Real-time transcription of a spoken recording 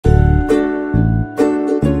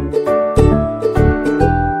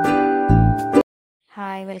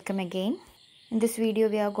welcome again. In this video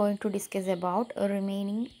we are going to discuss about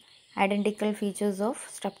remaining identical features of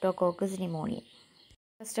Streptococcus pneumoniae.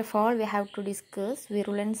 First of all, we have to discuss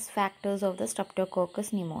virulence factors of the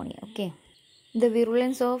Streptococcus pneumoniae. Okay. The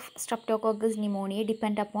virulence of Streptococcus pneumoniae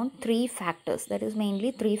depend upon three factors. That is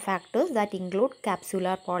mainly three factors that include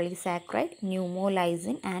capsular polysaccharide,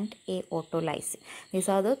 pneumolysine and autolysin. These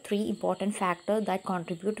are the three important factors that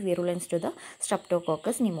contribute virulence to the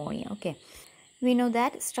Streptococcus pneumoniae. Okay. We know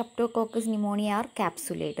that Streptococcus pneumoniae are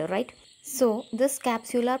capsulated, right? So, this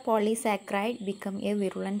capsular polysaccharide become a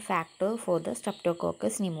virulent factor for the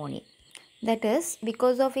Streptococcus pneumoniae. That is,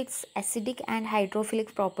 because of its acidic and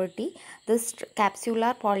hydrophilic property, this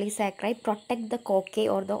capsular polysaccharide protect the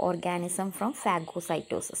cocci or the organism from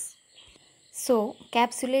phagocytosis. So,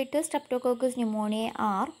 capsulated Streptococcus pneumoniae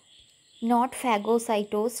are not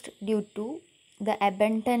phagocytosed due to the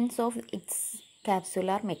abundance of its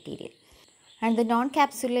capsular material. And the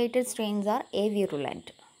non-capsulated strains are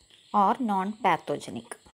avirulent or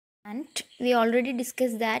non-pathogenic. And we already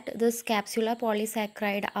discussed that this capsular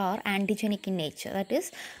polysaccharide are antigenic in nature. That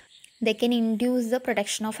is, they can induce the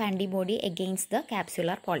production of antibody against the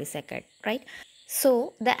capsular polysaccharide, right?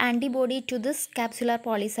 So, the antibody to this capsular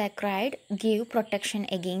polysaccharide give protection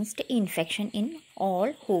against infection in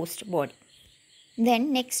all host body.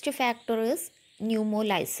 Then next factor is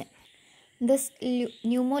pneumolysine. This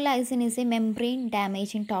pneumolysine is a membrane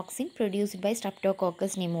damaging toxin produced by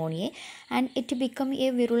Streptococcus pneumoniae, and it become a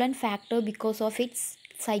virulent factor because of its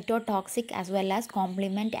cytotoxic as well as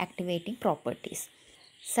complement activating properties.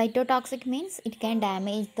 Cytotoxic means it can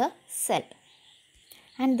damage the cell.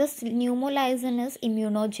 And this pneumolysine is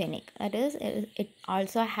immunogenic. That is, it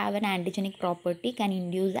also have an antigenic property, can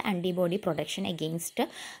induce the antibody production against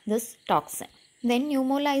this toxin. Then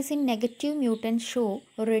pneumolysine negative mutants show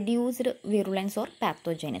reduced virulence or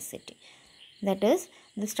pathogenicity. That is,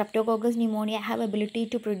 the Streptococcus pneumoniae have ability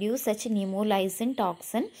to produce such pneumolysine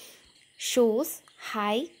toxin shows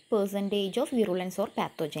high percentage of virulence or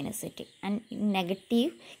pathogenicity, and in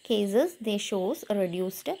negative cases they shows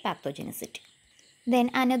reduced pathogenicity. Then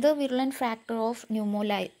another virulent factor of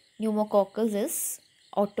pneumococcus is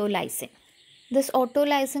autolysin. This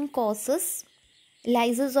autolysin causes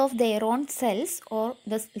lysis of their own cells or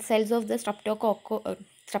the cells of the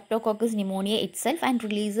Streptococcus pneumoniae itself and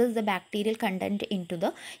releases the bacterial content into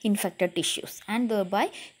the infected tissues and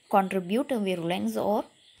thereby contribute to virulence or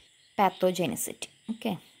pathogenicity.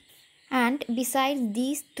 Okay. And besides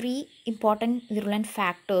these three important virulent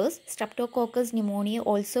factors, Streptococcus pneumoniae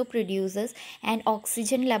also produces an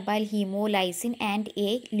oxygen labile hemolysin and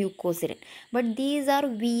a leucozyrin. But these are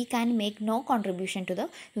weak and make no contribution to the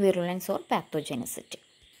virulence or pathogenicity.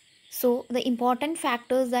 So, the important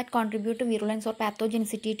factors that contribute to virulence or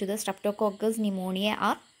pathogenicity to the Streptococcus pneumoniae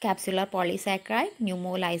are capsular polysaccharide,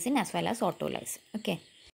 pneumolysine as well as autolysin.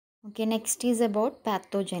 Okay, next is about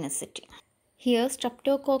pathogenicity. Here,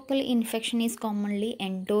 streptococcal infection is commonly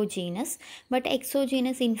endogenous, but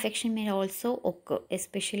exogenous infection may also occur,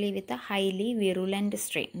 especially with a highly virulent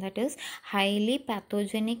strain. That is, highly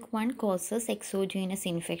pathogenic one causes exogenous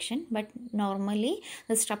infection, but normally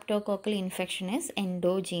the streptococcal infection is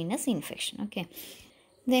endogenous infection. Okay.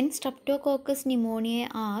 Then Streptococcus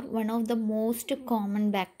pneumoniae are one of the most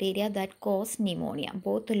common bacteria that cause pneumonia,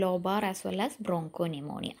 both lobar as well as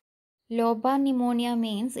bronchopneumonia. Lobar pneumonia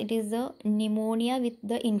means it is the pneumonia with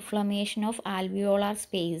the inflammation of alveolar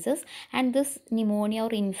spaces, and this pneumonia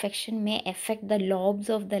or infection may affect the lobes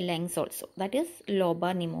of the lungs also. That is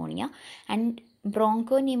lobar pneumonia. And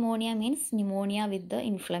bronchopneumonia means pneumonia with the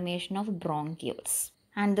inflammation of bronchioles.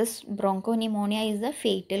 And this bronchopneumonia is the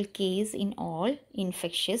fatal case in all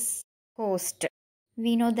infectious host.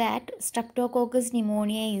 We know that Streptococcus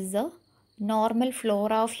pneumoniae is the normal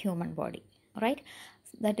flora of human body, right?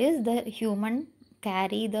 That is, the human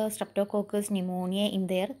carry the Streptococcus pneumoniae in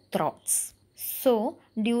their throats. So,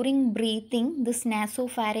 during breathing, this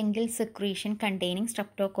nasopharyngeal secretion containing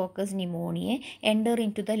Streptococcus pneumoniae enter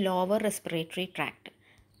into the lower respiratory tract.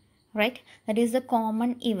 Right? That is a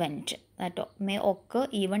common event that may occur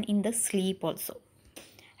even in the sleep also.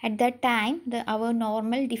 At that time, our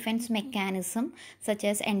normal defense mechanism such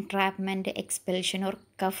as entrapment, expulsion or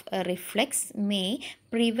cough reflex may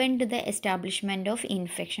prevent the establishment of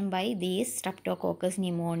infection by these Streptococcus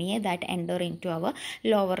pneumoniae that enter into our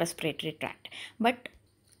lower respiratory tract. But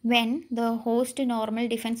when the host normal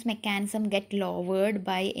defense mechanism get lowered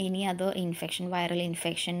by any other infection, viral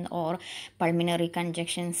infection or pulmonary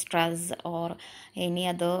congestion, stress, or any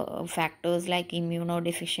other factors like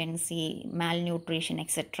immunodeficiency, malnutrition,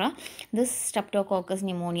 etc., this streptococcus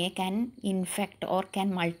pneumoniae can infect or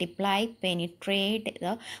can multiply, penetrate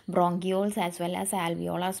the bronchioles as well as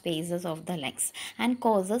alveolar spaces of the lungs and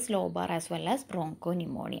causes lobar as well as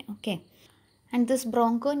bronchopneumonia. Okay. And this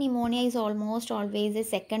bronchopneumonia is almost always a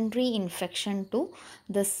secondary infection to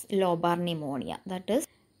this lobar pneumonia. That is,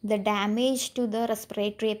 the damage to the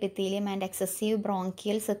respiratory epithelium and excessive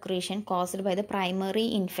bronchial secretion caused by the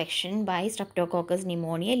primary infection by Streptococcus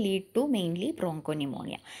pneumoniae lead to mainly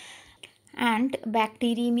bronchopneumonia. And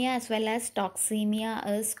bacteremia as well as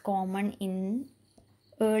toxemia is common in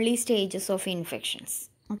early stages of infections.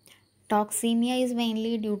 Toxemia is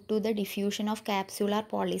mainly due to the diffusion of capsular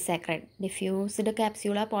polysaccharide. Diffused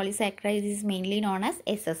capsular polysaccharide is mainly known as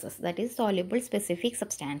SSS, that is soluble specific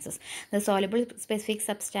substances. The soluble specific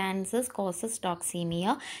substances causes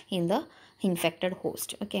toxemia in the infected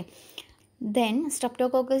host. Okay. Then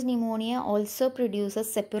Streptococcus pneumonia also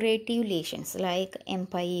produces separative lesions like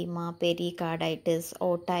empyema, pericarditis,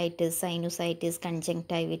 otitis, sinusitis,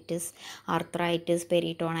 conjunctivitis, arthritis,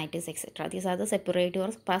 peritonitis, etc. These are the separative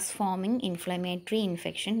or pus-forming inflammatory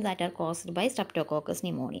infections that are caused by Streptococcus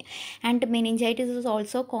pneumonia. And meningitis is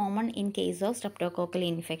also common in case of streptococcal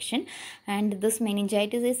infection, and this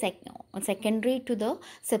meningitis is secondary to the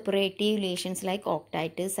separative lesions like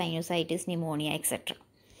otitis, sinusitis, pneumonia, etc.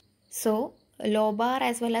 So, lobar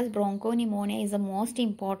as well as bronchopneumonia is the most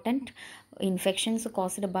important infections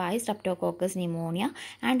caused by Streptococcus pneumonia,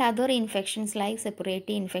 and other infections like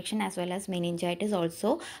separative infection as well as meningitis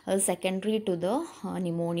also secondary to the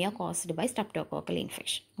pneumonia caused by streptococcal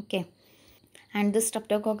infection. Okay. And this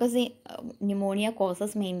Streptococcus pneumonia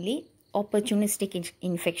causes mainly opportunistic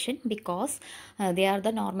infection because they are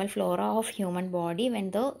the normal flora of human body.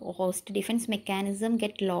 When the host defense mechanism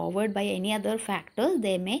get lowered by any other factor,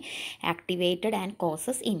 they may activated and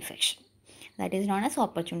causes infection. That is known as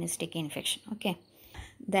opportunistic infection. Okay,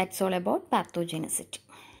 that's all about pathogenicity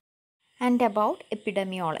and about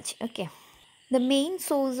epidemiology. Okay. The main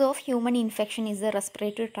source of human infection is the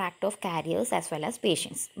respiratory tract of carriers as well as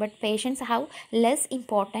patients. But patients have less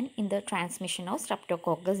important in the transmission of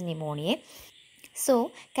Streptococcus pneumoniae.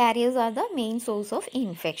 So, carriers are the main source of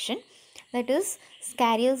infection. That is,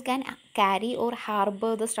 carriers can carry or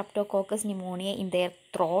harbor the Streptococcus pneumoniae in their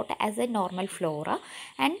throat as a normal flora,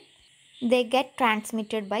 and they get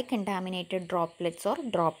transmitted by contaminated droplets or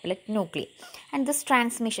droplet nuclei, and this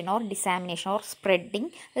transmission or dissemination or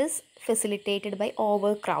spreading is facilitated by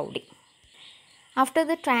overcrowding. After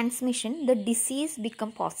the transmission, the disease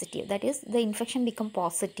become positive, that is the infection become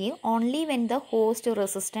positive only when the host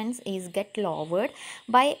resistance is get lowered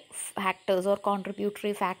by factors or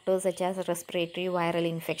contributory factors such as respiratory viral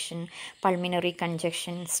infection, pulmonary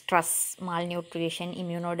congestion, stress, malnutrition,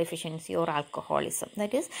 immunodeficiency or alcoholism.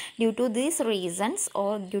 That is, due to these reasons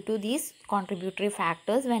or due to these contributory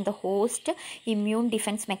factors, when the host immune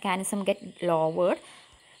defense mechanism get lowered,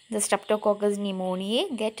 the Streptococcus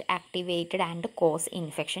pneumoniae get activated and cause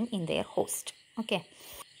infection in their host. Okay.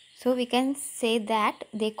 So we can say that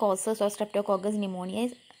they causes or Streptococcus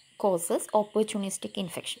pneumoniae causes opportunistic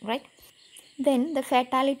infection, right? Then the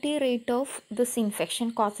fatality rate of this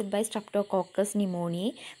infection caused by Streptococcus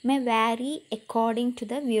pneumoniae may vary according to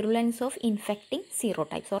the virulence of infecting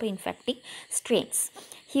serotypes or infecting strains.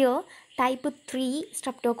 Here, type 3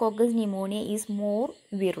 Streptococcus pneumoniae is more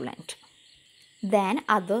virulent than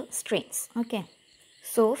other strains. Okay.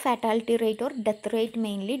 So, fatality rate or death rate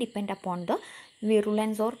mainly depend upon the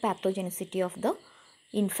virulence or pathogenicity of the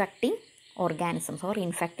infecting organisms or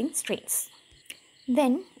infecting strains.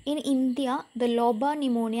 Then, in India, the lobar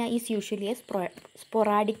pneumonia is usually a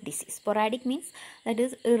sporadic disease. Sporadic means that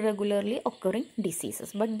is irregularly occurring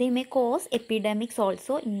diseases, but they may cause epidemics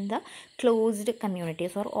also in the closed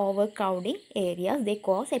communities or overcrowding areas. They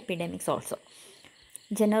cause epidemics also.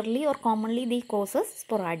 Generally or commonly they causes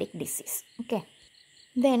sporadic disease. Okay.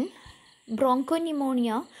 Then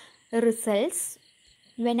bronchopneumonia results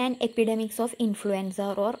when an epidemic of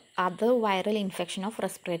influenza or other viral infection of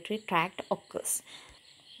respiratory tract occurs.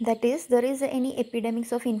 That is, there is any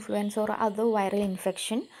epidemics of influenza or other viral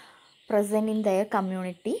infection present in their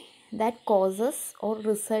community that causes or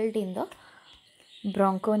result in the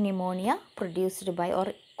bronchopneumonia produced by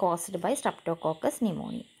or caused by Streptococcus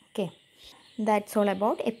pneumoniae. Okay. That's all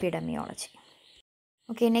about epidemiology.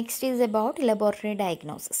 Okay, next is about laboratory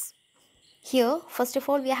diagnosis. Here, first of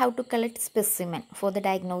all, we have to collect specimen for the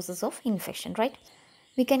diagnosis of infection, right?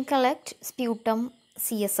 We can collect sputum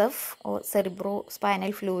CSF or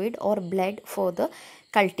cerebrospinal fluid or blood for the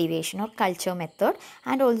cultivation or culture method,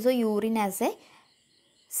 and also urine as a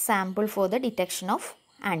sample for the detection of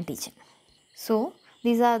antigen. So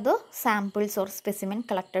these are the samples or specimen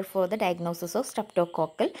collected for the diagnosis of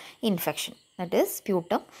streptococcal infection, that is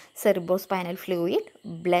sputum, cerebrospinal fluid,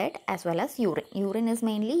 blood as well as urine. Urine is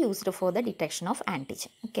mainly used for the detection of antigen.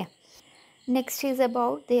 Okay. Next is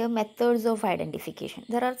about their methods of identification.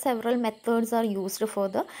 There are several methods are used for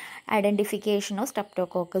the identification of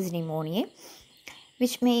Streptococcus pneumoniae,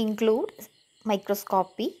 which may include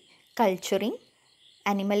microscopy, culturing,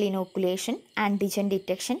 animal inoculation, antigen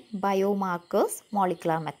detection, biomarkers,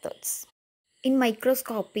 molecular methods. In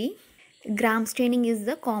microscopy, gram staining is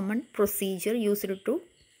the common procedure used to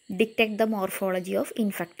detect the morphology of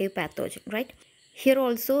infective pathogen, right? Here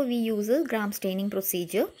also we use a gram staining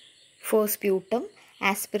procedure for sputum,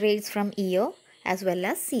 aspirates from ear as well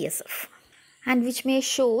as CSF, and which may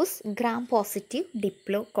shows gram positive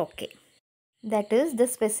diplococci. That is, the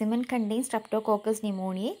specimen contains Streptococcus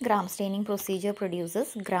pneumoniae. Gram staining procedure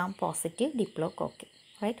produces gram positive diplococci,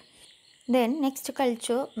 right? Then next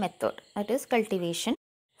culture method, that is cultivation.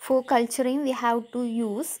 For culturing we have to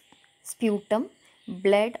use sputum,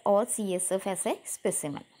 blood or CSF as a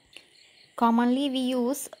specimen. Commonly we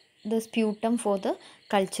use the sputum for the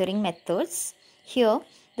culturing methods. Here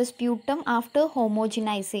the sputum after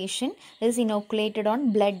homogenization is inoculated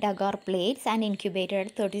on blood agar plates and incubated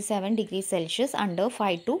at 37 degrees Celsius under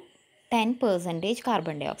 5 to 10%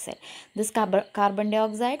 carbon dioxide. This carbon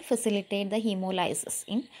dioxide facilitates the hemolysis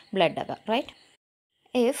in blood agar, right?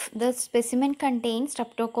 If the specimen contains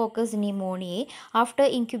Streptococcus pneumoniae, after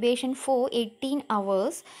incubation for 18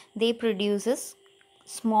 hours, they produces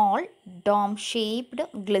small dome-shaped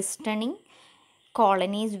glistening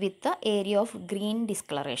colonies with the area of green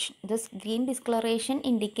discoloration. This green discoloration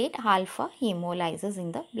indicate alpha hemolysis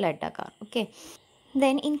in the blood agar. Okay.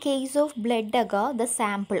 Then in case of blood agar, the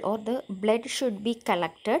sample or the blood should be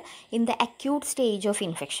collected in the acute stage of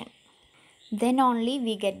infection. Then only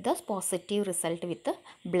we get the positive result with the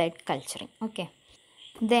blood culturing. Okay.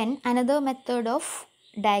 Then another method of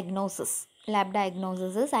diagnosis, lab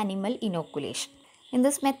diagnosis, is animal inoculation. In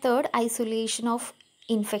this method, isolation of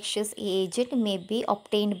infectious agent may be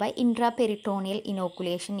obtained by intraperitoneal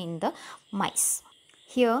inoculation in the mice.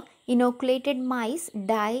 Here, inoculated mice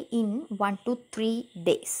die in 1 to 3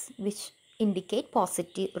 days, which indicate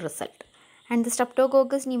positive result. And the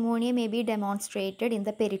Streptococcus pneumoniae may be demonstrated in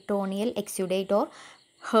the peritoneal exudate or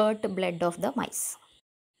hurt blood of the mice.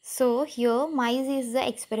 So here mice is the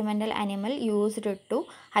experimental animal used to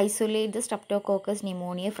isolate the Streptococcus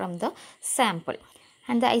pneumoniae from the sample,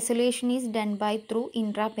 and the isolation is done by through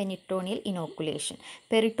intraperitoneal inoculation.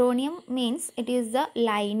 Peritoneum means it is the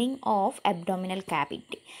lining of abdominal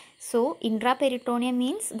cavity. So intraperitoneum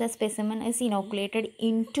means the specimen is inoculated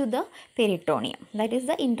into the peritoneum. That is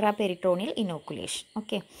the intraperitoneal inoculation.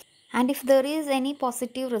 Okay. And if there is any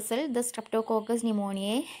positive result, the Streptococcus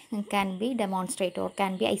pneumoniae can be demonstrated or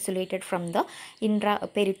can be isolated from the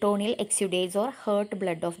intraperitoneal exudates or hurt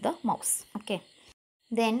blood of the mouse. Okay.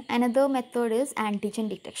 Then another method is antigen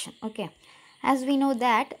detection. Okay. As we know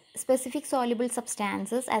that specific soluble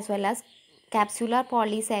substances as well as capsular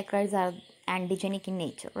polysaccharides are antigenic in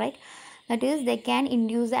nature, right? That is, they can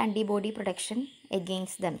induce the antibody protection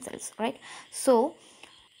against themselves, right? So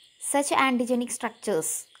such antigenic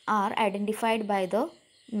structures are identified by the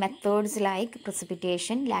methods like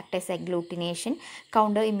precipitation, lactase agglutination,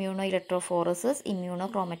 counter immunoelectrophoresis,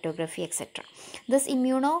 immunochromatography, etc. This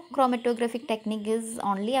immunochromatographic technique is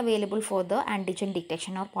only available for the antigen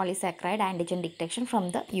detection or polysaccharide antigen detection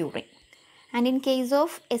from the urine. And in case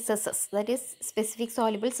of SSS, that is specific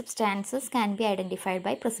soluble substances, can be identified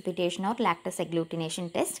by precipitation or lactase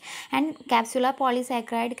agglutination test, and capsular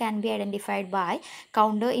polysaccharide can be identified by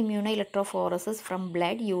counter immunoelectrophoresis from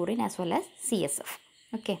blood, urine as well as CSF.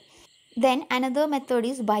 Okay. Then another method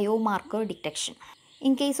is biomarker detection.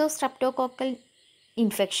 In case of streptococcal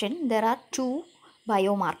infection, there are two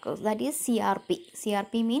biomarkers, that is CRP.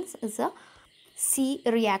 CRP means is a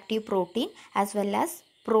C-reactive protein as well as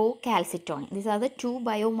procalcitonin. These are the two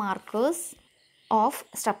biomarkers of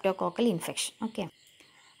streptococcal infection. Okay.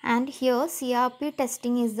 And here CRP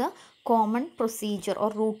testing is the common procedure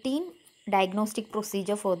or routine diagnostic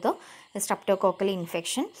procedure for the streptococcal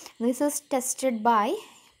infection. This is tested by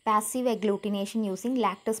passive agglutination using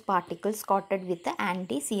lactase particles coated with the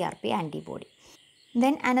anti-CRP antibody.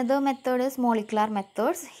 Then another method is molecular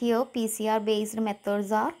methods. Here PCR based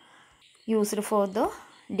methods are used for the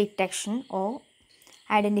detection or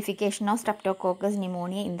identification of Streptococcus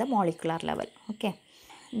pneumoniae in the molecular level. Okay.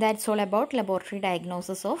 That's all about laboratory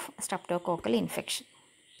diagnosis of streptococcal infection.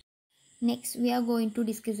 Next, we are going to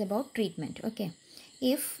discuss about treatment. Okay,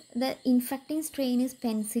 if the infecting strain is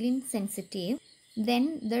penicillin sensitive,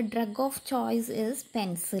 then the drug of choice is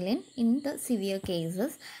penicillin in the severe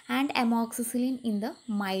cases and amoxicillin in the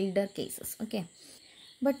milder cases. Okay,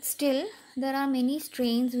 but still there are many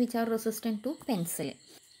strains which are resistant to penicillin,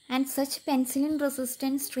 and such penicillin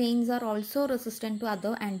resistant strains are also resistant to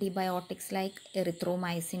other antibiotics like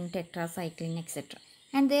erythromycin, tetracycline, etc.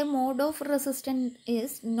 And their mode of resistance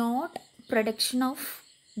is not production of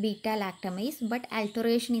beta lactamase but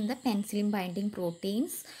alteration in the penicillin binding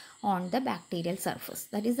proteins on the bacterial surface.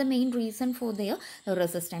 That is the main reason for their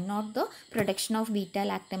resistance, not the production of beta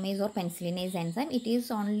lactamase or penicillinase enzyme. It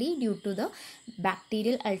is only due to the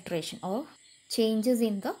bacterial alteration or changes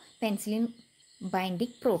in the penicillin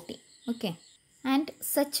binding protein. Okay, and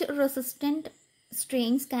such resistant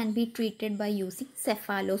strains can be treated by using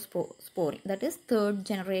cephalosporin. That is, third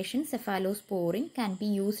generation cephalosporin can be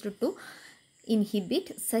used to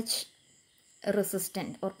inhibit such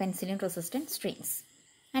resistant or penicillin resistant strains.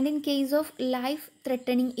 And in case of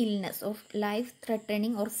life-threatening illness, of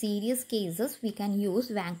life-threatening or serious cases, we can use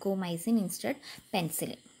vancomycin instead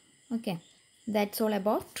penicillin. Okay, that's all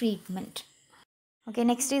about treatment. Okay,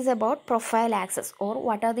 next is about prophylaxis, or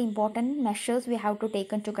what are the important measures we have to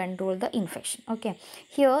take to control the infection. Okay,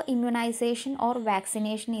 here immunization or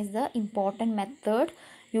vaccination is the important method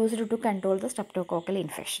used to control the streptococcal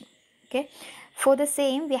infection. Okay, for the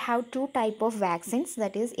same we have two type of vaccines,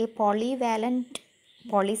 that is a polyvalent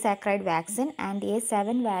polysaccharide vaccine and a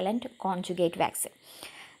 7-valent conjugate vaccine.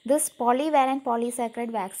 This polyvalent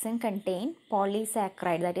polysaccharide vaccine contain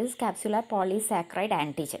polysaccharide, that is capsular polysaccharide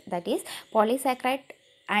antigen, that is polysaccharide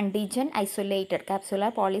antigen isolated,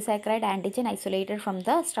 capsular polysaccharide antigen isolated from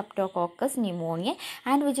the Streptococcus pneumoniae,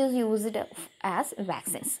 and which is used as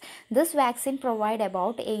vaccines. This vaccine provide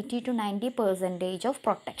about 80 to 90% of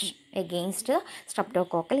protection against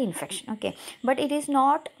streptococcal infection. Okay, but it is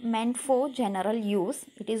not meant for general use.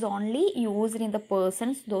 It is only used in the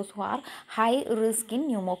persons those who are high risk in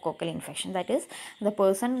pneumococcal infection, that is the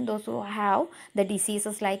person those who have the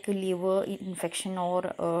diseases like liver infection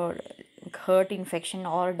or heart infection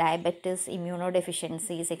or diabetes,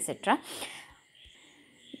 immunodeficiencies, etc.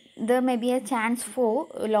 There may be a chance for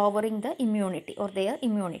lowering the immunity or their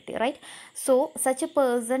immunity, right? So such a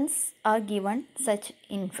persons are given such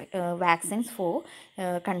vaccines for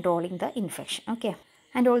controlling the infection. Okay,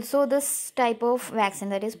 and also this type of vaccine,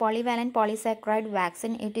 that is polyvalent polysaccharide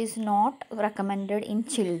vaccine, it is not recommended in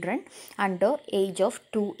children under age of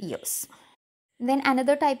 2 years. Then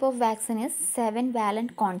another type of vaccine is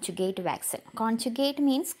 7-valent conjugate vaccine. Conjugate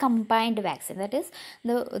means combined vaccine. That is,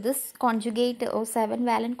 this conjugate or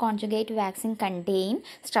 7-valent conjugate vaccine contain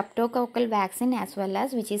streptococcal vaccine as well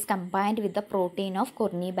as which is combined with the protein of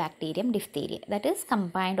Corynebacterium diphtheria. That is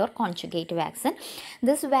combined or conjugate vaccine.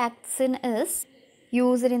 This vaccine is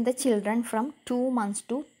used in the children from 2 months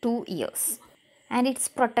to 2 years. And its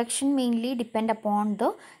protection mainly depend upon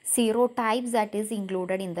the serotypes that is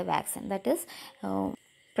included in the vaccine. That is,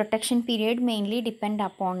 protection period mainly depend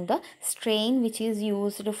upon the strain which is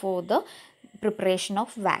used for the preparation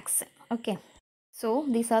of vaccine. Okay, so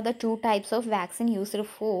these are the two types of vaccine used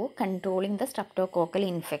for controlling the streptococcal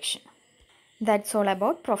infection. That's all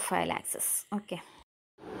about prophylaxis. Okay,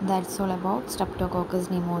 that's all about Streptococcus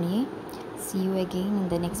pneumoniae. See you again in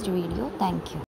the next video. Thank you.